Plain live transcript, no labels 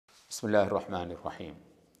ബിസ്മില്ലാഹിർറഹ്മാനിർറഹീം.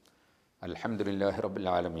 അൽഹംദുലില്ലാഹി റബ്ബിൽ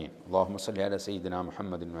ആലമീൻ. അല്ലാഹുമ്മ സ്വല്ലി അലാ സയ്യിദിനാ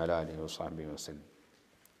മുഹമ്മദിൻ വഅലാ ആലിഹി വസഹ്ബിഹി വസല്ലം.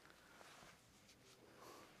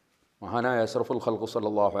 മഹാനായ അഷ്റഫുൽ ഖൽഖ്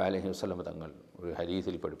സ്വല്ലല്ലാഹു അലൈഹി വസല്ലം തങ്ങൾ ഒരു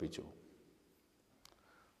ഹദീസിൽ പഠിപ്പിച്ചു,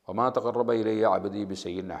 വമാ തഖറബ ഇലയ്യ അബ്ദി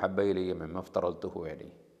ബിശൈഇൻ അഹബ്ബ ഇലയ്യ മിമ്മ ഇഫ്തറൽതുഹു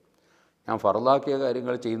അലൈഹി. ഞാൻ ഫർളാക്കിയ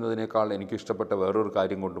കാര്യങ്ങൾ ചെയ്യുന്നതിനേക്കാൾ എനിക്കിഷ്ടപ്പെട്ട വേറൊരു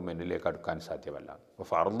കാര്യം കൊണ്ടും എന്നിലേക്ക് അടുക്കാൻ സാധ്യമല്ല. അപ്പോൾ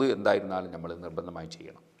ഫർള് എന്തായിരുന്നാലും നമ്മൾ നിർബന്ധമായി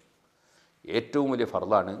ചെയ്യണം. ഏറ്റവും വലിയ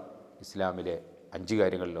ഫർളാണ് ഇസ്ലാമിലെ 5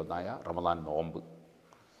 കാര്യങ്ങളിലൊന്നായ റമളാൻ നോമ്പ്.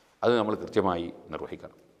 അത് നമ്മൾ കൃത്യമായി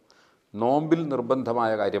നിർവഹിക്കണം. നോമ്പിൽ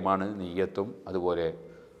നിർബന്ധമായ കാര്യമാണ് നിയ്യത്തും അതുപോലെ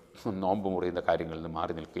നോമ്പ് മുറിയുന്ന കാര്യങ്ങളിൽ നിന്ന്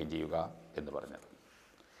മാറി നിൽക്കുകയും ചെയ്യുക എന്ന് പറഞ്ഞത്.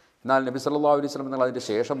 എന്നാൽ നബി സല്ലല്ലാഹു അലൈഹി വസല്ലം നിങ്ങൾ അതിൻ്റെ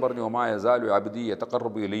ശേഷം പറഞ്ഞു, ഒമാ യസാലു അബ്ദി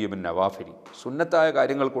യതഖറബു ഇലയ്യ ബിൻ നവാഫിലി. സുന്നത്തായ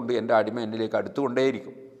കാര്യങ്ങൾ കൊണ്ട് എൻ്റെ അടിമ എന്നിലേക്ക്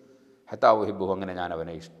അടുത്തുകൊണ്ടേയിരിക്കും. ഹത്താ ഉഹിബ്ബുഹു, അങ്ങനെ ഞാൻ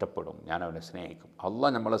അവനെ ഇഷ്ടപ്പെടും, ഞാൻ അവനെ സ്നേഹിക്കും.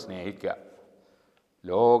 അള്ളാഹ് നമ്മളെ സ്നേഹിക്കുക,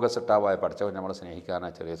 ലോക സട്ടാവായ പഠിച്ചവൻ നമ്മളെ സ്നേഹിക്കാനാ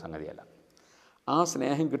ചെറിയ സംഗതിയല്ല. ആ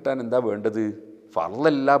സ്നേഹം കിട്ടാൻ എന്താ വേണ്ടത്?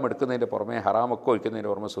 ഫർളെല്ലാം എടുക്കുന്നതിൻ്റെ പുറമെ ഹറാമൊക്കെ ഒഴിക്കുന്നതിൻ്റെ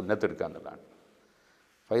പുറമെ സുന്നത്ത് എടുക്കുക എന്നുള്ളതാണ്.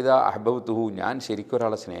 ഫൈദാ അഹ്ബബ്തുഹു, ഞാൻ ശരിക്കും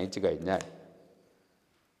ഒരാളെ സ്നേഹിച്ച് കഴിഞ്ഞാൽ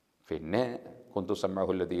പിന്നെ കുന്തു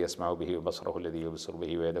സമഅഹുല്ലദീ യസ്മഉ ബിഹി വബസറഹുല്ലദീ യുബ്സിറു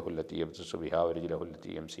ബിഹി വയദഹുല്ലതീ യബ്തശു ബിഹാ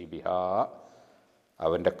വരിജലഹുല്ലതീ യംശി ബിഹാ.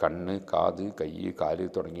 അവൻ്റെ കണ്ണ്, കാത്, കൈ, കാല്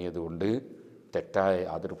തുടങ്ങിയതുകൊണ്ട് തെറ്റായ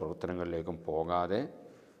യാതൊരു പ്രവർത്തനങ്ങളിലേക്കും പോകാതെ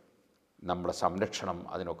നമ്മുടെ സംരക്ഷണം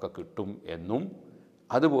അതിനൊക്കെ കിട്ടും എന്നും,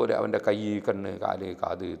 അതുപോലെ അവൻ്റെ കൈ, കണ്ണ്, കാല്,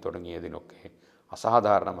 കാത് തുടങ്ങിയതിനൊക്കെ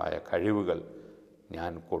അസാധാരണമായ കഴിവുകൾ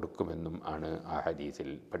ഞാൻ കൊടുക്കുമെന്നും ആണ് ആ ഹദീസിൽ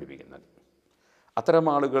പഠിപ്പിക്കുന്നത്. അത്തരം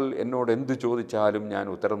ആളുകൾ എന്നോട് എന്ത് ചോദിച്ചാലും ഞാൻ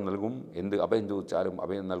ഉത്തരം നൽകും, എന്ത് അഭയം ചോദിച്ചാലും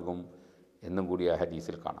അഭയം നൽകും എന്നും കൂടി ആ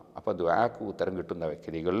ഹദീസിൽ കാണാം. അപ്പോൾ ദുആക്ക് ഉത്തരം കിട്ടുന്ന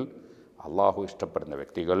വ്യക്തികൾ, അള്ളാഹു ഇഷ്ടപ്പെടുന്ന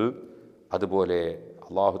വ്യക്തികൾ, അതുപോലെ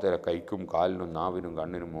അള്ളാഹു തആല കൈക്കും കാലിനും നാവിനും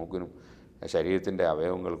കണ്ണിനും മൂക്കിനും ശരീരത്തിൻ്റെ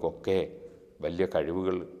അവയവങ്ങൾക്കൊക്കെ വലിയ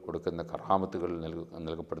കഴിവുകൾ കൊടുക്കുന്ന കറാമത്തുകൾ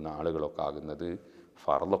നൽകപ്പെടുന്ന ആളുകളൊക്കെ ആകുന്നത്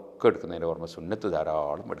ഫർളൊക്കെ എടുക്കുന്നതിൻ്റെ ഓർമ്മ സുന്നത്ത്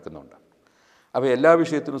ധാരാളം എടുക്കുന്നുണ്ട്. അപ്പോൾ എല്ലാ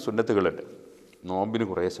വിഷയത്തിനും സുന്നത്തുകളുണ്ട്. നോമ്പിന്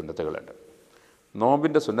കുറേ സുന്നത്തുകളുണ്ട്.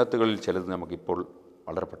 നോമ്പിൻ്റെ സുന്നത്തുകളിൽ ചിലത് നമുക്കിപ്പോൾ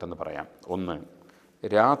വളരെ പെട്ടെന്ന് പറയാം. ഒന്ന്,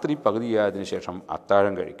 രാത്രി പകുതിയായതിനു ശേഷം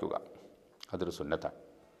അത്താഴം കഴിക്കുക. അതൊരു സുന്നത്താണ്.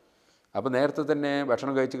 അപ്പോൾ നേരത്തെ തന്നെ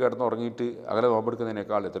ഭക്ഷണം കഴിച്ച് കിടന്ന് ഉറങ്ങിയിട്ട് അകലെ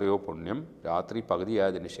നോമ്പെടുക്കുന്നതിനേക്കാൾ എത്രയോ പുണ്യം രാത്രി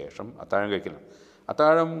പകുതിയായതിനു ശേഷം അത്താഴം കഴിക്കണം.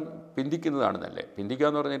 അത്താഴം പിന്തിക്കുന്നതാണ് നല്ലത്. പിന്തിക്കുക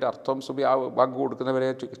എന്ന് പറഞ്ഞിട്ട് അർത്ഥം സുബി ബാങ്ക് കൊടുക്കുന്നവരെ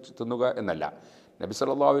തിന്നുക എന്നല്ല. നബി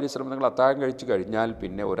സല്ലല്ലാഹു അലൈഹി വസല്ലം നിങ്ങൾ അത്താഴം കഴിച്ച് കഴിഞ്ഞാൽ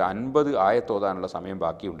പിന്നെ ഒരു 50 ആയത്ത് ഓതാനുള്ള സമയം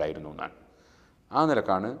ബാക്കി ഉണ്ടായിരുന്നു എന്നാണ്. ആ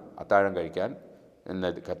നിലക്കാണ് അത്താഴം കഴിക്കാൻ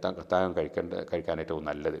അത്താഴം കഴിക്കാൻ ഏറ്റവും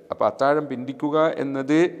നല്ലത്. അപ്പോൾ അത്താഴം പിന്തിക്കുക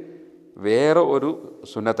എന്നത് വേറെ ഒരു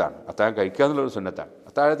സുന്നത്താണ്. അത്താഴം കഴിക്കുക എന്നുള്ളൊരു സുന്നത്താണ്.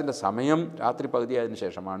 അത്താഴത്തിൻ്റെ സമയം രാത്രി പകുതിയായതിനു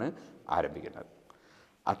ശേഷമാണ് ആരംഭിക്കുന്നത്.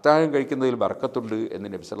 അത്താഴം കഴിക്കുന്നതിൽ ബർക്കത്തുണ്ട് എന്ന്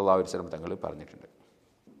നബി സല്ലല്ലാഹു അലൈഹി വസല്ലം തങ്ങൾ പറഞ്ഞിട്ടുണ്ട്.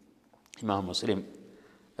 ഇമാം മുസ്ലിം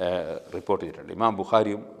റിപ്പോർട്ട് ചെയ്തിട്ടുണ്ട്, ഇമാം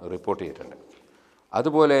ബുഖാരിയും റിപ്പോർട്ട് ചെയ്തിട്ടുണ്ട്.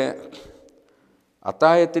 അതുപോലെ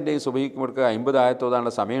അത്താഴത്തിൻ്റെയും സുബഹിക്കും എടുക്കുക 50 ആയത്ത്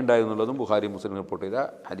ഓതാനുള്ള സമയം ഉണ്ടായിരുന്നുള്ളതും ബുഖാരി മുസ്ലിം റിപ്പോർട്ട് ചെയ്ത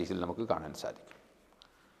ഹദീസിൽ നമുക്ക് കാണാൻ സാധിക്കും.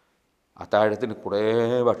 അത്താഴത്തിന് കുറേ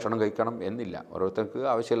ഭക്ഷണം കഴിക്കണം എന്നില്ല, ഓരോരുത്തർക്ക്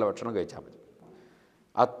ആവശ്യമുള്ള ഭക്ഷണം കഴിച്ചാൽ മതി.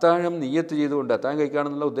 അത്താഴം നിയ്യത്ത് ചെയ്തുകൊണ്ട് അത്താഴം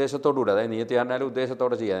കഴിക്കുകയാണെന്നുള്ള ഉദ്ദേശത്തോടുകൂടി, അതായത് നിയ്യത്ത് ചെയ്യാനാലും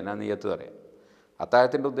ഉദ്ദേശത്തോടെ ചെയ്യാൻ ഞാൻ നിയ്യത്ത് പറയാം.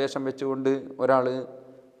 അത്താഴത്തിൻ്റെ ഉദ്ദേശം വെച്ചുകൊണ്ട് ഒരാൾ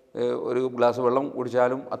ഒരു ഗ്ലാസ് വെള്ളം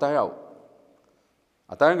കുടിച്ചാലും അത്താഴമാവും.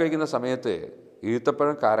 അത്താഴം കഴിക്കുന്ന സമയത്ത്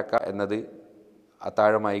ഈത്തപ്പഴം കാരക്ക എന്നത്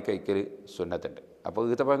അത്താഴമായി കഴിക്കൽ സുന്നത്തുണ്ട്.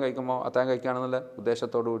 അപ്പോൾ ഈത്തപ്പഴം കഴിക്കുമ്പോൾ അത്താഴം കഴിക്കുകയാണെന്നുള്ള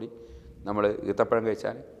ഉദ്ദേശത്തോടു കൂടി നമ്മൾ ഈത്തപ്പഴം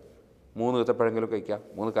കഴിച്ചാൽ 3 ഈത്തപ്പഴമെങ്കിലും കഴിക്കാം,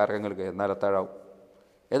 3 കാരക്കെങ്കിലും കഴിക്കാം, എന്നാൽ അത്താഴമാവും.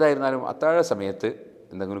 ഏതായിരുന്നാലും അത്താഴ സമയത്ത്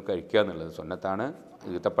എന്തെങ്കിലും കഴിക്കുക എന്നുള്ളത് സുന്നത്താണ്.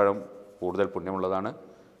 ഈത്തപ്പഴം കൂടുതൽ പുണ്യമുള്ളതാണ്.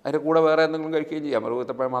 അതിൻ്റെ കൂടെ വേറെ എന്തെങ്കിലും കഴിക്കുകയും ചെയ്യാം. ഒരു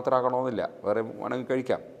ഈത്തപ്പഴം മാത്രമാക്കണമെന്നില്ല, വേറെ വേണമെങ്കിൽ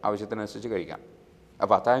കഴിക്കാം, ആവശ്യത്തിനനുസരിച്ച് കഴിക്കാം.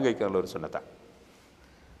 അപ്പോൾ അത്താഴം കഴിക്കാനുള്ളൊരു സുന്നത്താണ്.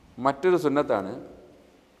 മറ്റൊരു സുന്നത്താണ്,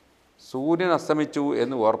 സൂര്യൻ അസ്തമിച്ചു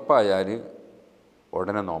എന്ന് ഉറപ്പായാൽ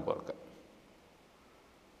ഉടനെ നോമ്പ് തുറക്കുക.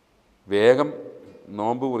 വേഗം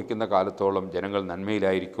നോമ്പ് കുറിക്കുന്ന കാലത്തോളം ജനങ്ങൾ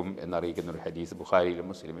നന്മയിലായിരിക്കും എന്നറിയിക്കുന്നൊരു ഹദീസ് ബുഖാരിയിലും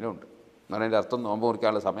മുസ്ലിമിലും ഉണ്ട്. എന്ന് പറഞ്ഞതിൻ്റെ അർത്ഥം നോമ്പ്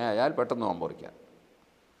കുറിക്കാനുള്ള സമയമായാൽ പെട്ടെന്ന് നോമ്പ് കുറിക്കുക.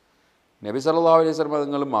 നബി സല്ലല്ലാഹു അലൈഹി വസല്ലം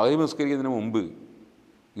നിങ്ങൾ മഗ്‌രിബ് നിസ്കരിക്കുന്നതിന് മുമ്പ്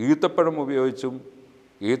ഈത്തപ്പഴം ഉപയോഗിച്ചും,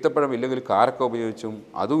 ഈത്തപ്പഴം ഇല്ലെങ്കിൽ കാരക്ക ഉപയോഗിച്ചും,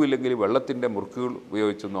 അതും ഇല്ലെങ്കിൽ വെള്ളത്തിൻ്റെ മുറുക്കുകൾ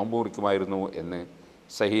ഉപയോഗിച്ചും നോമ്പ് മുറിക്കുമായിരുന്നു എന്ന്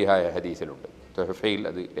സഹീഹായ ഹദീസിലുണ്ട്. തുഹഫയിൽ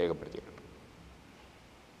അത് രേഖപ്പെടുത്തിയിട്ടുണ്ട്.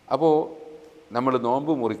 അപ്പോൾ നമ്മൾ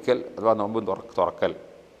നോമ്പ് മുറിക്കൽ അഥവാ നോമ്പ് തുറക്കൽ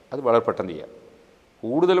അത് വളരെ പെട്ടെന്ന് ചെയ്യാം.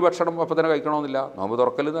 കൂടുതൽ ഭക്ഷണം അപ്പം തന്നെ കഴിക്കണമെന്നില്ല. നോമ്പ്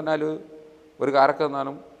തുറക്കൽ എന്ന് പറഞ്ഞാൽ ഒരു കാരക്ക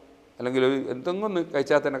തന്നാലും അല്ലെങ്കിൽ എന്തെങ്കിലും ഒന്ന്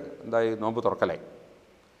കഴിച്ചാൽ തന്നെ എന്തായി നോമ്പ് തുറക്കലായി.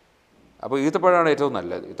 അപ്പോൾ ഈത്തപ്പഴമാണ് ഏറ്റവും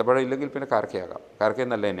നല്ലത്. ഈത്തപ്പഴം ഇല്ലെങ്കിൽ പിന്നെ കാരക്കയാകാം, കാരക്കയും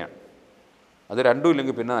നല്ല തന്നെയാണ്. അത് രണ്ടും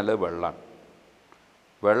ഇല്ലെങ്കിൽ പിന്നെ നല്ലത് വെള്ളമാണ്.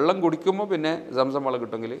 വെള്ളം കുടിക്കുമ്പോൾ പിന്നെ സംസം വെള്ളം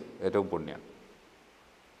കിട്ടുമെങ്കിൽ ഏറ്റവും പുണ്യമാണ്.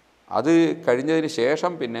 അത് കഴിഞ്ഞതിന്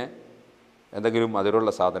ശേഷം പിന്നെ എന്തെങ്കിലും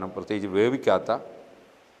മധുരമുള്ള സാധനം, പ്രത്യേകിച്ച് വേവിക്കാത്ത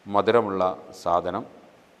മധുരമുള്ള സാധനം,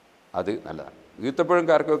 അത് നല്ലതാണ്. ഈത്തപ്പഴം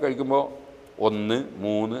കാരക്കൊക്കെ കഴിക്കുമ്പോൾ 1,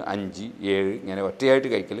 3, 5, 7 ഇങ്ങനെ ഒറ്റയായിട്ട്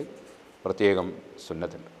കഴിക്കൽ പ്രത്യേകം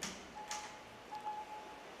സുന്നത്തുണ്ട്.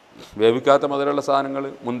 വേവിക്കാത്ത മധുരമുള്ള സാധനങ്ങൾ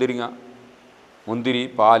മുന്തിരി,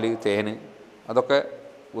 പാല്, തേന്, അതൊക്കെ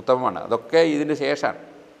ഉത്തമമാണ്. അതൊക്കെ ഇതിൻ്റെ ശേഷമാണ്.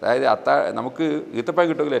 അതായത് നമുക്ക് ഈത്തപ്പഴം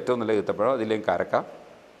കിട്ടുമെങ്കിൽ ഏറ്റവും നല്ല ഈത്തപ്പഴം, അതില്ലെങ്കിൽ കാരക്ക,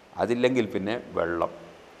 അതില്ലെങ്കിൽ പിന്നെ വെള്ളം,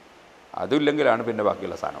 അതില്ലെങ്കിലാണ് പിന്നെ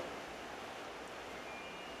ബാക്കിയുള്ള സാധനം.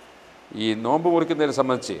 ഈ നോമ്പ് മുറിക്കുന്നതിനെ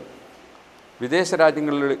സംബന്ധിച്ച് വിദേശ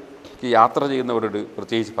രാജ്യങ്ങളിലേക്ക് യാത്ര ചെയ്യുന്നവരോട്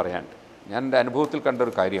പ്രത്യേകിച്ച് പറയാനുണ്ട്. ഞാൻ എൻ്റെ അനുഭവത്തിൽ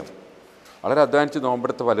കണ്ടൊരു കാര്യം, വളരെ അധ്വാനിച്ച്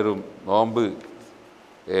നോമ്പെടുത്ത പലരും നോമ്പ്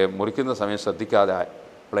മുറിക്കുന്ന സമയം ശ്രദ്ധിക്കാതെ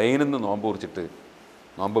പ്ലെയിനിൽ നിന്ന് നോമ്പ് മുറിച്ചിട്ട്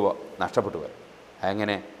നോമ്പ് നഷ്ടപ്പെട്ടു പോയി.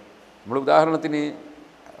 അങ്ങനെ നമ്മൾ ഉദാഹരണത്തിന്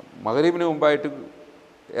മഗ്‌രിബിന് മുമ്പായിട്ട്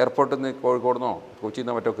എയർപോർട്ടിൽ നിന്ന് കോഴിക്കോട് നിന്നോ കൊച്ചിയിൽ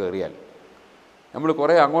നിന്നോ മറ്റോ കയറിയാൽ നമ്മൾ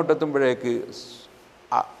കുറേ അങ്ങോട്ടെത്തുമ്പോഴേക്ക്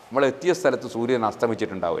നമ്മളെത്തിയ സ്ഥലത്ത് സൂര്യൻ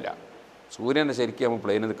അസ്തമിച്ചിട്ടുണ്ടാവില്ല. സൂര്യനെ ശരിക്കും നമുക്ക്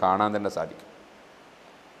പ്ലെയിനിൽ നിന്ന് കാണാൻ തന്നെ സാധിക്കും.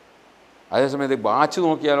 അതേസമയത്ത് വാച്ച്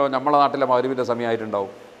നോക്കിയാലോ നമ്മളെ നാട്ടിലെ മഗ്‌രിബിൻ്റെ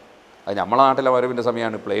സമയമായിട്ടുണ്ടാവും. അത് നമ്മളെ നാട്ടിലെ മഗ്‌രിബിൻ്റെ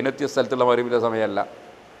സമയമാണ്, പ്ലെയിനെത്തിയ സ്ഥലത്തുള്ള മഗ്‌രിബിൻ്റെ സമയമല്ല.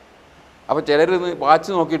 അപ്പോൾ ചിലർ വാച്ച്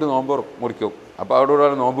നോക്കിയിട്ട് നോമ്പ് മുറിക്കും. അപ്പോൾ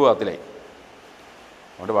അവിടെ നോമ്പ് കാത്തിലായി.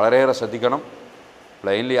 അതുകൊണ്ട് വളരെയേറെ ശ്രദ്ധിക്കണം.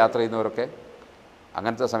 പ്ലെയിനിൽ യാത്ര ചെയ്യുന്നവരൊക്കെ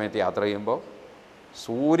അങ്ങനത്തെ സമയത്ത് യാത്ര ചെയ്യുമ്പോൾ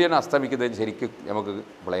സൂര്യൻ അസ്തമിക്കുന്നതിന് ശരിക്കും നമുക്ക്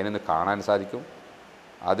പ്ലെയിനിൽ നിന്ന് കാണാൻ സാധിക്കും.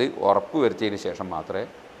 അത് ഉറപ്പ് വരുത്തിയതിന് ശേഷം മാത്രമേ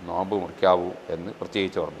നോമ്പ് മുറിക്കാവൂ എന്ന്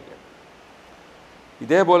പ്രത്യേകിച്ച് ഓർമ്മിക്കുക.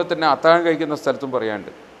 ഇതേപോലെ തന്നെ അത്താഴം കഴിക്കുന്ന സ്ഥലത്തും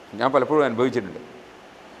പറയാനുണ്ട്. ഞാൻ പലപ്പോഴും അനുഭവിച്ചിട്ടുണ്ട്.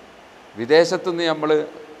 വിദേശത്തുനിന്ന് നമ്മൾ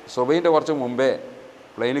സുബഹിൻ്റെ കുറച്ച് മുമ്പേ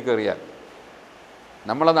പ്ലെയിനിൽ കയറിയാൽ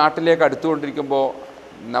നമ്മളെ നാട്ടിലേക്ക് അടുത്തുകൊണ്ടിരിക്കുമ്പോൾ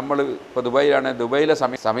നമ്മൾ ഇപ്പോൾ ദുബായിലാണെങ്കിൽ ദുബായിലെ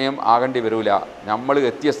സമയം ആകേണ്ടി വരില്ല. നമ്മൾ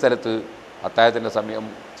എത്തിയ സ്ഥലത്ത് അത്താഴത്തിൻ്റെ സമയം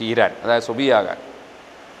തീരാൻ, അതായത് സുബഹിയാകാൻ.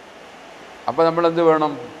 അപ്പോൾ നമ്മളെന്ത്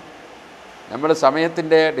വേണം, നമ്മൾ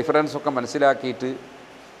സമയത്തിൻ്റെ ഡിഫറൻസൊക്കെ മനസ്സിലാക്കിയിട്ട്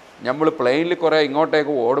നമ്മൾ പ്ലെയിനിൽ കുറേ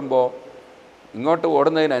ഇങ്ങോട്ടേക്ക് ഓടുമ്പോൾ ഇങ്ങോട്ട്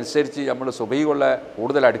ഓടുന്നതിനനുസരിച്ച് നമ്മൾ സുബഹിക്കുള്ള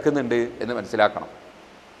കൂടുതൽ അടുക്കുന്നുണ്ട് എന്ന് മനസ്സിലാക്കണം.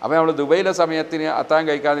 അപ്പോൾ നമ്മൾ ദുബൈയിലെ സമയത്തിന് അത്താഴം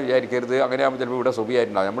കഴിക്കാമെന്ന് വിചാരിക്കരുത്. അങ്ങനെ ആകുമ്പോൾ ചിലപ്പോൾ ഇവിടെ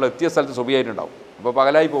സുബഹിയായിട്ടുണ്ടാവും, നമ്മൾ എത്തിയ സ്ഥലത്ത് സുബഹിയായിട്ടുണ്ടാവും. അപ്പോൾ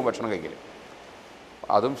പകലായി പോകും ഭക്ഷണം കഴിക്കൽ.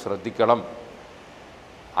 അതും ശ്രദ്ധിക്കണം.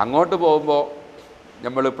 അങ്ങോട്ട് പോകുമ്പോൾ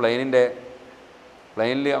നമ്മൾ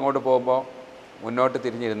പ്ലെയിനിൽ അങ്ങോട്ട് പോകുമ്പോൾ മുന്നോട്ട്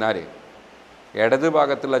തിരിഞ്ഞിരുന്നാൽ ഇടത്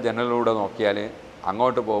ഭാഗത്തുള്ള ജനലിലൂടെ നോക്കിയാൽ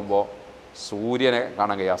അങ്ങോട്ട് പോകുമ്പോൾ സൂര്യനെ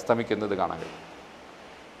കാണാൻ കഴിയും, അസ്തമിക്കുന്നത് കാണാൻ കഴിയും.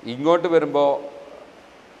 ഇങ്ങോട്ട് വരുമ്പോൾ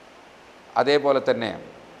അതേപോലെ തന്നെ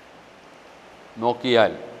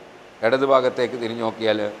നോക്കിയാൽ ഇടത് ഭാഗത്തേക്ക് തിരിഞ്ഞ്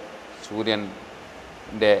നോക്കിയാൽ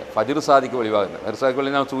സൂര്യൻ്റെ ഫജ്ർ സാദിക്ക് വെളിവാകുന്നത്. ഫജ്ർ സാദിക്ക്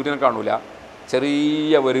വെളി സൂര്യനെ കാണൂല,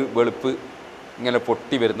 ചെറിയ ഒരു വെളുപ്പ് ഇങ്ങനെ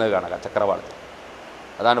പൊട്ടി വരുന്നത് കാണാം ചക്രവാളത്തിൽ.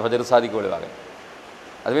 അതാണ് ഫജ്ർ സാദിക്ക് വെളിവാകുന്നത്.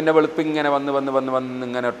 അത് പിന്നെ വെളുപ്പ് ഇങ്ങനെ വന്ന്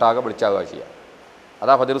ഇങ്ങനെ ഒട്ടാകെ വെളിച്ചാകുക ചെയ്യുക.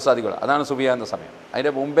 അതാ ഫജ്ർ സാദിക്ക് വെളി. അതാണ് സുബഹി എന്ന സമയം.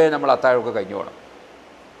 അതിൻ്റെ മുമ്പേ നമ്മൾ അത്താഴമൊക്കെ കഴിഞ്ഞു പോകണം.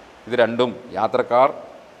 ഇത് രണ്ടും യാത്രക്കാർ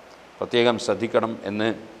പ്രത്യേകം ശ്രദ്ധിക്കണം എന്ന്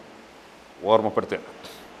ഓർമ്മപ്പെടുത്തുകയാണ്.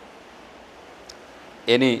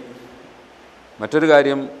 ഇനി മറ്റൊരു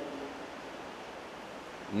കാര്യം,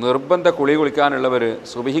 നിർബന്ധ കുളിക്കാനുള്ളവർ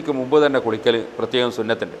സുബഹിക്ക് മുമ്പ് തന്നെ കുളിക്കൽ പ്രത്യേകം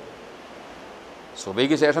സുന്നത്തുണ്ട്.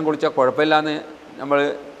 സുബഹിക്ക് ശേഷം കുളിച്ചാൽ കുഴപ്പമില്ലാന്ന് നമ്മൾ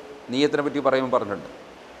നിയ്യത്തിനെ പറ്റി പറയുമ്പോൾ പറഞ്ഞിട്ടുണ്ട്.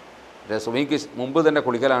 സുബഹിക്ക് മുമ്പ് തന്നെ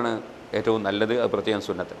കുളിക്കലാണ് ഏറ്റവും നല്ലത്. അത് പ്രത്യേകം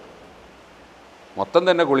സുന്നത്തുണ്ട്. മൊത്തം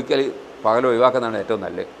തന്നെ കുളിക്കൽ പകൽ ഒഴിവാക്കുന്നതാണ് ഏറ്റവും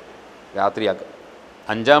നല്ലത്, രാത്രിയാക്കുക.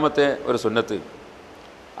 അഞ്ചാമത്തെ ഒരു സുന്നത്ത്,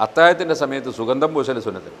 അത്താഴത്തിൻ്റെ സമയത്ത് സുഗന്ധം പൂശൽ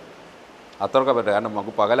സുന്നത്ത്. അത്രയൊക്കെ പറ്റുക, കാരണം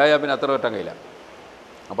നമുക്ക് പകലായാൽ പിന്നെ അത്ര പറ്റാൻ കഴിയില്ല.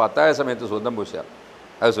 അപ്പോൾ അത്താഴ സമയത്ത് സുഗന്ധം പൂശുക,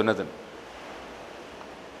 അത് സുന്നത്തിന്.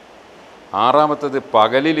 ആറാമത്തത്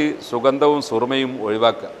പകലിൽ സുഗന്ധവും സുറുമയും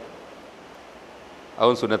ഒഴിവാക്കുക,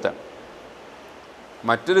 അതും സുന്നത്താണ്.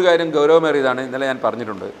 മറ്റൊരു കാര്യം ഗൗരവമേറിയതാണ്, ഇന്നലെ ഞാൻ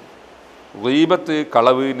പറഞ്ഞിട്ടുണ്ട്. ഗീബത്ത്,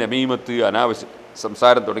 കളവ്, നമീമത്ത്, അനാവശ്യ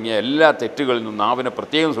സംസാരം തുടങ്ങിയ എല്ലാ തെറ്റുകളിൽ നിന്നും നാവിനെ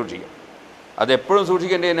പ്രത്യേകം സൂക്ഷിക്കുക. അതെപ്പോഴും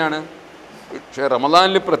സൂക്ഷിക്കേണ്ടത് തന്നെയാണ്. പക്ഷേ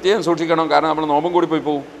റമദാനിൽ പ്രത്യേകം സൂക്ഷിക്കണം, കാരണം നമ്മൾ നോമ്പും കൂടി പോയി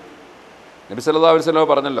പോകും. നബി സല്ലല്ലാഹു അലൈഹി വസല്ലം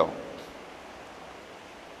പറഞ്ഞല്ലോ,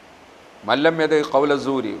 മല്ലം യദ ഖൗല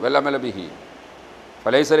സൂരി വലമല ബിഹി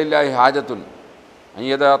ഫലൈസ ലില്ലാഹി ഹാജത്തുൻ അൻ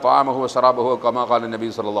യദ തഅമഹു വശറാബഹു കമാ ഖാല നബി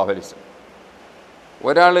സല്ലല്ലാഹു അലൈഹി വസല്ലം.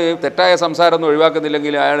 ഒരാൾ തെറ്റായ സംസാരമൊന്നും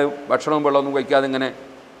ഒഴിവാക്കുന്നില്ലെങ്കിൽ അയാൾ ഭക്ഷണവും വെള്ളമൊന്നും കഴിക്കാതെ ഇങ്ങനെ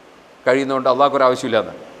കഴിയുന്നതുകൊണ്ട് അള്ളാഹ്ക്ക് ഒരു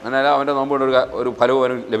ആവശ്യമില്ലാന്നാണ്. അങ്ങനെ അവൻ്റെ നോമ്പുകൊണ്ട് ഒരു ഫലവും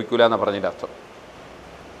അവന് ലഭിക്കില്ല എന്നാണ് പറഞ്ഞതിൻ്റെ അർത്ഥം.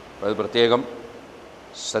 അപ്പോൾ അത് പ്രത്യേകം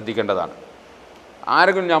ശ്രദ്ധിക്കേണ്ടതാണ്.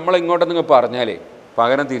 ആരെങ്കിലും നമ്മളിങ്ങോട്ടെന്ന് പറഞ്ഞാൽ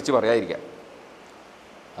പകരം തിരിച്ച് പറയാതിരിക്കാം.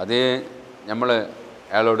 അത് നമ്മൾ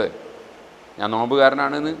അയാളോട് ഞാൻ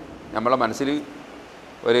നോമ്പുകാരനാണെന്ന് നമ്മളെ മനസ്സിൽ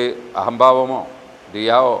ഒരു അഹംഭാവമോ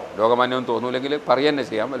റിയാവോ രോഗമാന്യമോ തോന്നൂലെങ്കിൽ പറയുക തന്നെ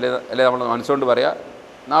ചെയ്യാം. അല്ലെ നമ്മൾ മനസ്സുകൊണ്ട് പറയാം,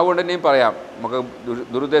 നാവ് കൊണ്ട് തന്നെയും പറയാം, നമുക്ക്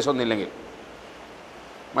ദുരുദ്ദേശമൊന്നുമില്ലെങ്കിൽ.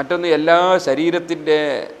 മറ്റൊന്ന്, എല്ലാ ശരീരത്തിൻ്റെ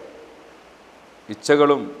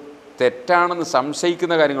ഇച്ഛകളും തെറ്റാണെന്ന്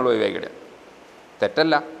സംശയിക്കുന്ന കാര്യങ്ങൾ ഒഴിവാക്കിക്കളയാം.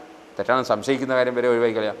 തെറ്റല്ല, തെറ്റാണെന്ന് സംശയിക്കുന്ന കാര്യം വരെ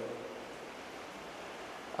ഒഴിവാക്കിക്കളയാം.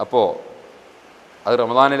 അപ്പോൾ അത്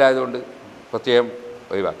റമദാനിലായതുകൊണ്ട് പ്രത്യേകം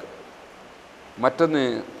ഒഴിവാക്കുക. മറ്റൊന്ന്,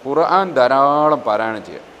 ഖുർആൻ ധാരാളം പാരായണം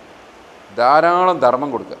ചെയ്യുക, ധാരാളം ധർമ്മം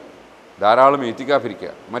കൊടുക്കുക, ധാരാളം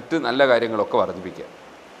ഇത്തിക്കാഫിരിക്കുക, മറ്റ് നല്ല കാര്യങ്ങളൊക്കെ വർദ്ധിപ്പിക്കുക.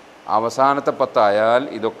 അവസാനത്തെ 10 ആയാൽ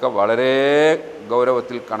ഇതൊക്കെ വളരെ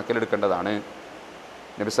ഗൗരവത്തിൽ കണക്കിലെടുക്കേണ്ടതാണ്.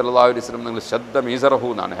 നബി സല്ലല്ലാഹു അലൈഹി വസല്ലം നിങ്ങൾ ശദ്ദ മീസറഹു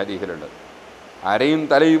എന്നാണ് ഹദീസിലുള്ളത്. അരയും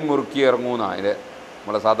തലയും മുറുക്കി ഇറങ്ങുമെന്നാണ് അതിൽ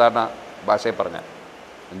നമ്മളെ സാധാരണ ഭാഷയിൽ പറഞ്ഞാൽ.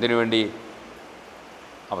 എന്തിനു വേണ്ടി?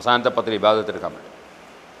 അവസാനത്തെ 10 ഇബാദത്തെടുക്കാൻ വേണ്ടി.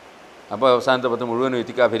 അപ്പോൾ അവസാനത്തെ 10 മുഴുവനും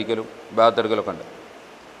ഇത്തിക്കാഫിരിക്കലും ഇബാദത്തെടുക്കലൊക്കെ ഉണ്ട്.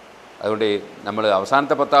 അതുകൊണ്ട് നമ്മൾ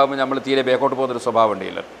അവസാനത്തെ 10 ആകുമ്പോൾ നമ്മൾ തീരെ ബേക്കോട്ട് പോകുന്നൊരു സ്വഭാവം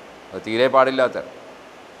ഉണ്ടല്ലോ, അത് തീരെ പാടില്ലാത്ത.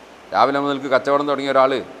 രാവിലെ മുതൽക്ക് കച്ചവടം തുടങ്ങിയ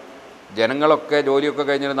ഒരാൾ ജനങ്ങളൊക്കെ ജോലിയൊക്കെ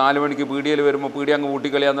കഴിഞ്ഞിട്ട് 4 മണിക്ക് പീടികയിൽ വരുമ്പോൾ പീടിക അങ്ങ്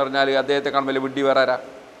പൂട്ടിക്കളിയാന്ന് പറഞ്ഞാൽ അദ്ദേഹത്തെ കാണുമ്പോൾ വിഡ്ഢി വേറെ ആരാ?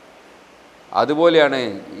 അതുപോലെയാണ്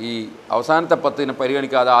ഈ അവസാനത്തെ 10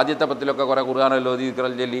 പരിഗണിക്കാതെ ആദ്യത്തെ 10 കുറേ ഖുർആനല്ലോ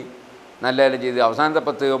ദിക്റൽ ചൊല്ലി നല്ല എല്ലാം ചെയ്ത് അവസാനത്തെ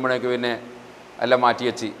 10 ആകുമ്പോഴേക്ക് പിന്നെ എല്ലാം മാറ്റി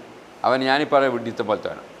വെച്ച് ഞാനിപ്പോൾ പറയാൻ വിഡ്ഢിത്തം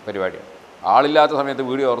പോലത്താണ് പരിപാടിയാണ്. ആളില്ലാത്ത സമയത്ത്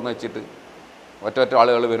വീഡിയോ തുറന്ന് വെച്ചിട്ട് ഒറ്റ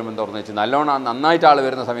ആളുകൾ വരുമ്പോൾ തുറന്ന് വെച്ച് നന്നായിട്ട് ആൾ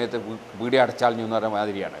വരുന്ന സമയത്ത് വീഡിയോ അടച്ചാളിഞ്ഞു എന്ന് പറയുന്ന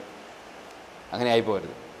മാതിരിയാണ്. അങ്ങനെ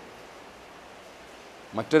ആയിപ്പോരുത്.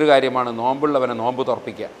 മറ്റൊരു കാര്യമാണ് നോമ്പുള്ളവനെ നോമ്പ്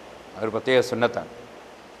തുറപ്പിക്കുക. അതൊരു പ്രത്യേക സുന്നത്താണ്.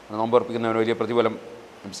 നോമ്പ് തുറപ്പിക്കുന്നവന് വലിയ പ്രതിഫലം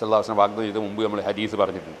നബി സല്ലല്ലാഹു അലൈഹി വസല്ലം വാഗ്ദാനം ചെയ്ത് മുമ്പ് നമ്മൾ ഹദീസ്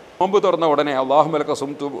പറഞ്ഞിട്ടുണ്ട്. നോമ്പ് തുറന്ന ഉടനെ അല്ലാഹുമ്മ ലക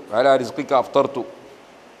സുംതു അലാ റിസ്ഖിക അഫ്തർതു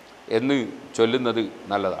എന്ന് ചൊല്ലുന്നത്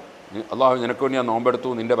നല്ലതാണ്. അള്ളാഹു നിനക്ക് വേണ്ടി ഞാൻ നോമ്പെടുത്തു,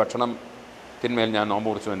 നിൻ്റെ ഭക്ഷണത്തിന്മേൽ ഞാൻ നോമ്പ്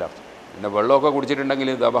കുറിച്ചതിൻ്റെ അർത്ഥം. പിന്നെ വെള്ളമൊക്കെ കുടിച്ചിട്ടുണ്ടെങ്കിൽ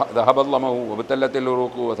ദഹബല്ലമഹു വബത്തല്ലത്തിൽ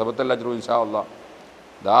ഉറൂഖു വസബത്തൽ അജ്റു ഇൻഷാ അല്ലാഹ്,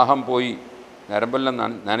 ദാഹം പോയി നരമ്പെല്ലാം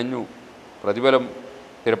നനഞ്ഞു പ്രതിഫലം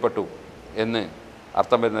സ്ഥിരപ്പെട്ടു എന്ന്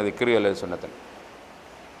അർത്ഥം വരുന്ന ദിക്റ് അല്ലെ സുന്നത്തൻ.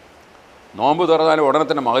 നോമ്പ് തുറന്നാൽ ഉടനെ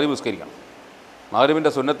തന്നെ മഗ്‌രിബ് നിസ്കരിക്കണം,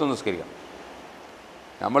 മഗ്‌രിബിൻ്റെ സുന്നത്ത് നിസ്കരിക്കണം.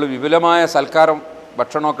 നമ്മൾ വിപുലമായ സൽക്കാരം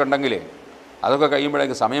ഭക്ഷണമൊക്കെ ഉണ്ടെങ്കിൽ അതൊക്കെ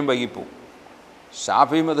കഴിയുമ്പോഴേക്ക് സമയം വൈകിപ്പോവും.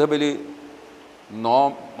 ഷാഫി മദ്ഹബിൽ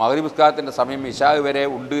മഗ്‌രിബ് നിസ്കാരത്തിൻ്റെ സമയം ഇശാ വരെ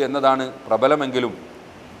ഉണ്ട് എന്നതാണ് പ്രബലമെങ്കിലും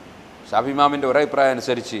ഷാഫി ഇമാമിൻ്റെ ഒരഭിപ്രായം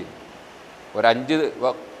അനുസരിച്ച് 5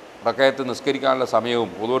 റക്അത്ത് നിസ്കരിക്കാനുള്ള സമയവും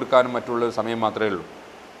വുളു എടുക്കാനും മറ്റുള്ള സമയം മാത്രമേ ഉള്ളൂ.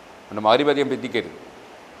 അതുകൊണ്ട് മഗ്‌രിബ് അധികം പിന്തിക്കരുത്.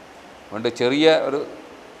 അതുകൊണ്ട് ചെറിയ ഒരു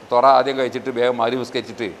തുറ ആദ്യം കഴിച്ചിട്ട് വേഗം മഗ്‌രിബ്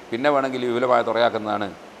നിസ്കരിച്ചിട്ട് പിന്നെ വേണമെങ്കിൽ വിപുലമായ തുറയാക്കുന്നതാണ്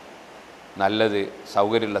നല്ലത്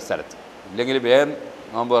സൗകര്യമുള്ള സ്ഥലത്ത്. ഇല്ലെങ്കിൽ വേഗം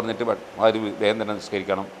നോമ്പ് പറഞ്ഞിട്ട് മഗ്‌രിബ് വേഗം തന്നെ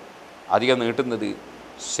നിസ്കരിക്കണം. അധികം നീട്ടുന്നത്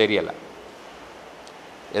ശരിയല്ല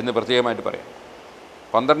എന്ന് പ്രത്യേകമായിട്ട് പറയാം.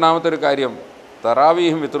 12ാമത്തെ ഒരു കാര്യം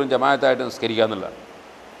തറാവീഹും വിത്റും ജമാഅത്തായിട്ട് നിസ്കരിക്കുക എന്നുള്ളതാണ്.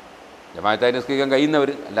 ജമാഅത്തായിട്ട് നിസ്കരിക്കാൻ കഴിയുന്നവർ,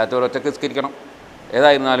 അല്ലാത്തവർ ഒറ്റയ്ക്ക് നിസ്കരിക്കണം.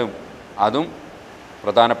 ഏതായിരുന്നാലും അതും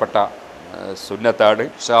പ്രധാനപ്പെട്ട സുന്നത്താണ്.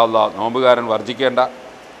 ഇൻഷാ അല്ലാഹ് നോമ്പുകാരൻ വർജിക്കേണ്ട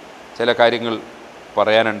ചില കാര്യങ്ങൾ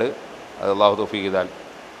പറയാനുണ്ട്. അത് അല്ലാഹു തൗഫീഖ് ചെയ്താൽ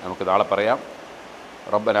നമുക്ക് നാളെ പറയാം.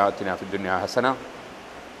 റബ്ബനാ ആതിനാ ഫിദ്ദുനിയാ ഹസന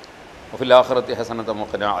വഫിൽ ആഖിറതി ഹസനത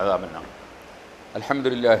വഖിനാ അദാബന്നാർ.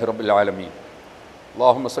 അൽഹംദുലില്ലാഹി റബ്ബിൽ ആലമീൻ.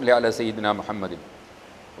 അല്ലാഹുമ്മ സ്വല്ലി അലാ സയ്യിദിനാ മുഹമ്മദിൻ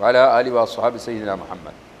വഅലാ ആലി വഅസ്ഹാബി സയ്യിദിനാ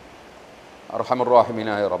മുഹമ്മദ്. അർഹമർ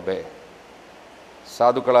റഹീമീനായ റബ്ബേ,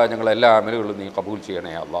 സാധുക്കളായ ഞങ്ങളെല്ലാ അമലുകളും നീ കബൂൽ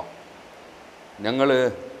ചെയ്യണേ അല്ലാഹ്.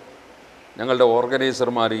 ഞങ്ങളുടെ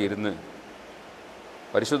ഓർഗനൈസർമാർ ഇരുന്ന്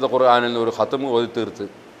പരിശുദ്ധ ഖുർആനിൽ നിന്ന് ഒരു ഖത്മ് ഓതി തീർത്ത്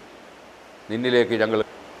നിന്നിലേക്ക്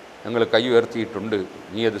ഞങ്ങൾ കൈ ഉയർത്തിയിട്ടുണ്ട്.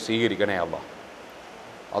 നീ അത് സ്വീകരിക്കണേ അല്ലാഹ്.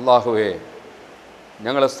 അല്ലാഹുവേ,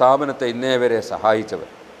 ഞങ്ങളെ സ്ഥാപനത്തെ ഇന്നേ വരെ സഹായിച്ചവർ,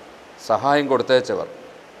 സഹായം കൊടുത്തേച്ചവർ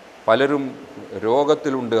പലരും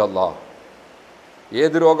രോഗത്തിലുണ്ട് അല്ലാഹ്.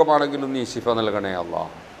 ഏത് രോഗമാണെങ്കിലും നീ ശിഫ നൽകണേ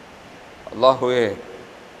അല്ലാഹ്. അല്ലാഹുവേ,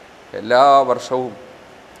 എല്ലാ വർഷവും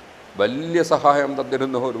വലിയ സഹായം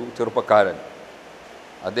തന്നിരുന്ന ഒരു ചെറുപ്പക്കാരൻ,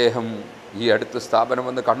 അദ്ദേഹം ഈ അടുത്ത സ്ഥാപനം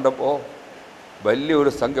വന്ന് കണ്ടപ്പോൾ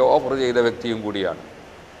വലിയൊരു സംഖ്യ ഓഫർ ചെയ്ത വ്യക്തിയും കൂടിയാണ്.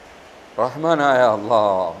 റഹ്മാനായ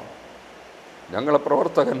അല്ലാഹ്, ഞങ്ങളെ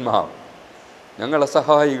പ്രവർത്തകന്മാർ, ഞങ്ങളെ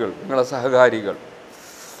സഹായികൾ, ഞങ്ങളെ സഹകാരികൾ,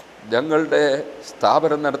 ഞങ്ങളുടെ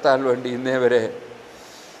സ്ഥാപനം നടത്താൻ വേണ്ടി ഇന്നേ വരെ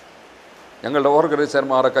ഞങ്ങളുടെ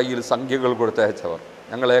ഓർഗനൈസർമാരുടെ കയ്യിൽ സംഖ്യകൾ കൊടുത്തയച്ചവർ,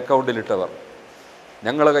 ഞങ്ങളെ അക്കൗണ്ടിലിട്ടവർ,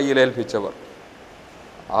 ഞങ്ങളെ കയ്യിലേൽപ്പിച്ചവർ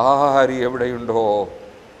ആര് എവിടെയുണ്ടോ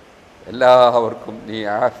എല്ലാവർക്കും നീ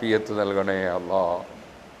ആഫിയത്ത് നൽകണേ അല്ലാഹ്.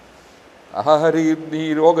 ആരെയും നീ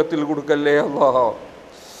രോഗത്തിൽ കൊടുക്കല്ലേ അല്ലാഹ്.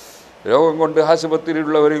 രോഗം കൊണ്ട്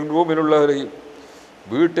ആശുപത്രിയിലുള്ളവരെയും റൂമിലുള്ളവരെയും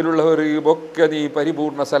വീട്ടിലുള്ളവരെയും ഒക്കെ നീ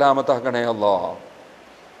പരിപൂർണ്ണ സലാമത്താക്കണേ അല്ലാഹ്.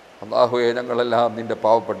 അല്ലാഹുവേ, ഞങ്ങളെല്ലാം നിൻ്റെ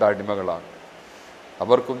പാവപ്പെട്ട അടിമകളാണ്.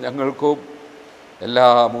 അവർക്കും ഞങ്ങൾക്കും എല്ലാ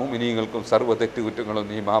മുഅ്മിനീങ്ങൾക്കും സർവ്വ തെറ്റുകുറ്റങ്ങളും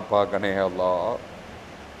നീ മാപ്പാക്കണേ അല്ലാഹ്.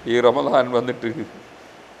 ഈ റമദാൻ വന്നിട്ട്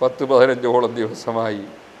 10-15ഓളം ദിവസമായി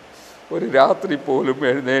ഒരു രാത്രി പോലും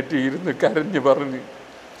എഴുന്നേറ്റ് ഇരുന്ന് കരഞ്ഞ് പറഞ്ഞ്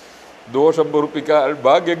ദോഷം പൊറുപ്പിക്കാൻ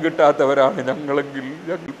ഭാഗ്യം കിട്ടാത്തവരാണ് ഞങ്ങളെങ്കിൽ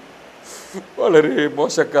വളരെ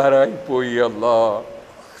മോശക്കാരായിപ്പോയി അല്ലാ.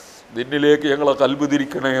 നിന്നിലേക്ക് ഞങ്ങളെ കൽബ്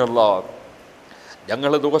തിരിക്കണേ അല്ലാ.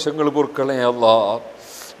 ഞങ്ങളെ ദോഷങ്ങൾ പൊറുക്കണേ അല്ലാ.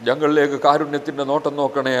 ഞങ്ങളിലേക്ക് കാരുണ്യത്തിൻ്റെ നോട്ടം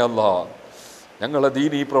നോക്കണേ അല്ലാ. ഞങ്ങളെ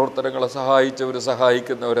ദീനീ പ്രവർത്തനങ്ങളെ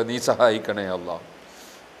സഹായിക്കുന്നവരെ നീ സഹായിക്കണേ അല്ലാ.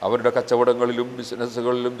 അവരുടെ കച്ചവടങ്ങളിലും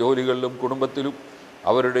ബിസിനസ്സുകളിലും ജോലികളിലും കുടുംബത്തിലും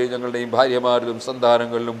അവരുടെയും ഞങ്ങളുടെയും ഭാര്യമാരിലും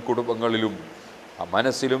സന്താനങ്ങളിലും കുടുംബങ്ങളിലും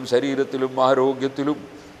മനസ്സിലും ശരീരത്തിലും ആരോഗ്യത്തിലും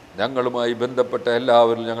ഞങ്ങളുമായി ബന്ധപ്പെട്ട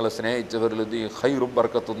എല്ലാവരിലും ഞങ്ങളെ സ്നേഹിച്ചവരിലും നീ ഖൈറും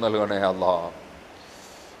ബർക്കത്തും നൽകണേ അല്ലാ.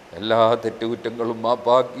 എല്ലാ തെറ്റുകുറ്റങ്ങളും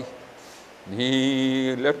മാപ്പാക്കി നീ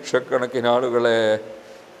ലക്ഷക്കണക്കിന് ആളുകളെ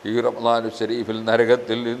ഈ റമളാൻ ശരീഫിൽ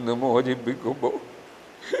നരകത്തിൽ നിന്ന് മോചിപ്പിക്കുമ്പോൾ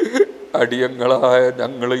അടിയങ്ങളായ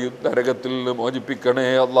ഞങ്ങളെയും നരകത്തിൽ നിന്ന് മോചിപ്പിക്കണേ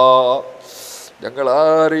അല്ലാ.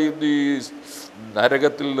 ഞങ്ങളാരെയും നീ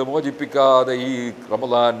നരകത്തിൽ നിന്ന് മോചിപ്പിക്കാതെ ഈ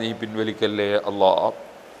റമളാൻ നീ പിൻവലിക്കല്ലേ അല്ലാ.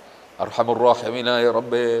 അർഹമുർ റഹീമായ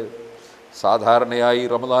റബ്ബേ, സാധാരണയായി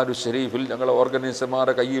റമളാൻ ശരീഫിൽ ഞങ്ങളെ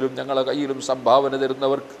ഓർഗനൈസർമാരുടെ കയ്യിലും ഞങ്ങളെ കയ്യിലും സംഭാവന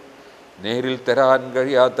തരുന്നവർക്ക് നേരിൽ തരാൻ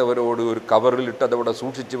കഴിയാത്തവരോട് ഒരു കവറിലിട്ടതവിടെ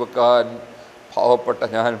സൂക്ഷിച്ചു വെക്കാൻ പാവപ്പെട്ട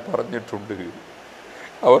ഞാൻ പറഞ്ഞിട്ടുണ്ട്.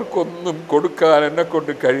 അവർക്കൊന്നും കൊടുക്കാൻ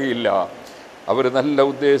എന്നെക്കൊണ്ട് കഴിയില്ല. അവർ നല്ല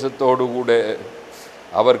ഉദ്ദേശത്തോടുകൂടെ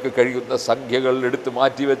അവർക്ക് കഴിയുന്ന സംഖ്യകൾ എടുത്ത്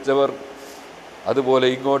മാറ്റിവെച്ചവർ, അതുപോലെ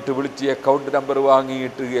ഇങ്ങോട്ട് വിളിച്ച് അക്കൗണ്ട് നമ്പർ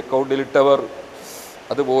വാങ്ങിയിട്ട് അക്കൗണ്ടിലിട്ടവർ,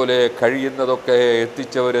 അതുപോലെ കഴിയുന്നതൊക്കെ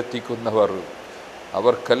എത്തിച്ചവരെത്തിക്കുന്നവർ,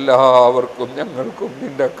 അവർക്കെല്ലാവർക്കും ഞങ്ങൾക്കും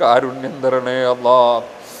നിൻ്റെ കാരുണ്യം തരണേ അല്ലാ.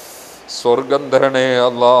 സ്വർഗം തരണേ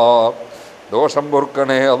അല്ലാ. ദോഷം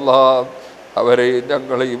പൊറുക്കണേ അല്ലാ. അവരെയും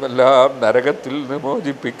ഞങ്ങളെയും എല്ലാം നരകത്തിൽ നിന്ന്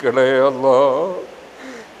മോചിപ്പിക്കണേ അല്ലാ.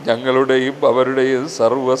 ഞങ്ങളുടെയും അവരുടെയും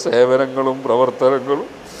സർവ്വസേവനങ്ങളും പ്രവർത്തനങ്ങളും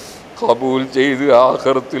ഖബൂൽ ചെയ്ത്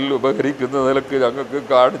ആഖിറത്തിൽ ഉപകരിക്കുന്ന നിലക്ക് ഞങ്ങൾക്ക്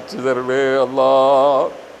കാണിച്ചു തരണേ അല്ലാ.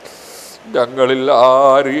 ഞങ്ങളിൽ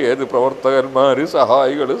ആര് ഏത് പ്രവർത്തകന്മാർ,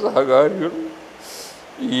 സഹായികൾ, സഹകാരികൾ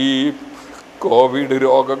ഈ കോവിഡ്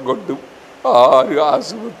രോഗം കൊണ്ടും ആര്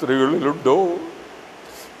ആശുപത്രികളിലുണ്ടോ,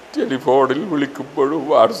 ടെലിഫോണിൽ വിളിക്കുമ്പോഴും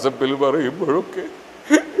വാട്സപ്പിൽ പറയുമ്പോഴൊക്കെ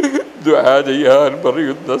ദുആ ചെയ്യാൻ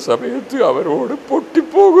പറയുന്ന സമയത്ത് അവരോട്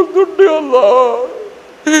പൊട്ടിപ്പോകുന്നുണ്ട് അല്ലാ.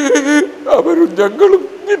 അവരും ഞങ്ങളും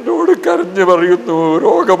നിന്നോട് കരഞ്ഞു പറയുന്നു,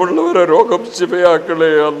 രോഗമുള്ളവരെ രോഗം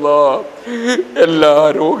ശിഫയാക്കണേ അല്ലാ. എല്ലാ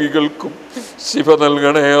രോഗികൾക്കും ശിഫ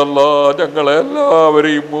നൽകണേ അല്ലാ. ഞങ്ങളെ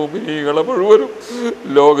എല്ലാവരെയും മുഅ്മിനീങ്ങളെ മുഴുവനും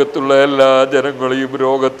ലോകത്തുള്ള എല്ലാ ജനങ്ങളെയും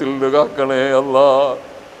രോഗത്തിൽ നിന്ന് കാക്കണേ അല്ലാ.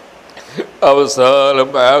 അവസാനം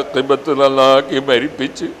ആഖിബത്ത് നന്നാക്കി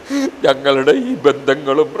മരിപ്പിച്ച് ഞങ്ങളുടെ ഈ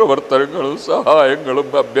ബന്ധങ്ങളും പ്രവർത്തനങ്ങളും സഹായങ്ങളും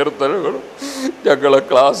അഭ്യർത്ഥനകളും ഞങ്ങളെ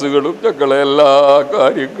ക്ലാസ്സുകളും ഞങ്ങളെ എല്ലാ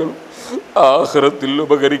കാര്യങ്ങളും ആഖിറത്തിൽ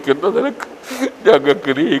ഉപകരിക്കുന്ന നിനക്ക്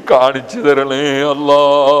ഞങ്ങൾക്ക് നീ കാണിച്ചു തരണേ അല്ലാ.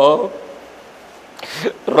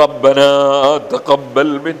 റബ്ബനാ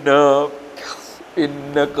തഖബ്ബൽ മിന്നാ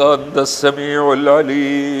ഇന്നക അൻതസ് സമീഉൽ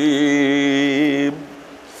അലീം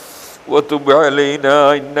وتب علينا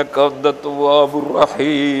إنك أنت التواب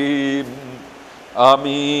الرحيم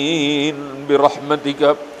آمين برحمتك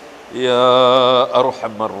يا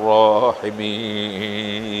أرحم الراحمين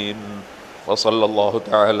وصلى الله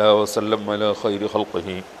تعالى وسلم على خير خلقه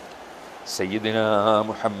سيدنا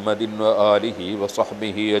محمد وآله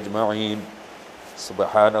وصحبه أجمعين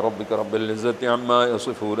سبحان ربك رب العزة عما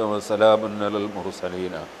يصفون وسلام على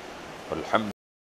المرسلين والحمد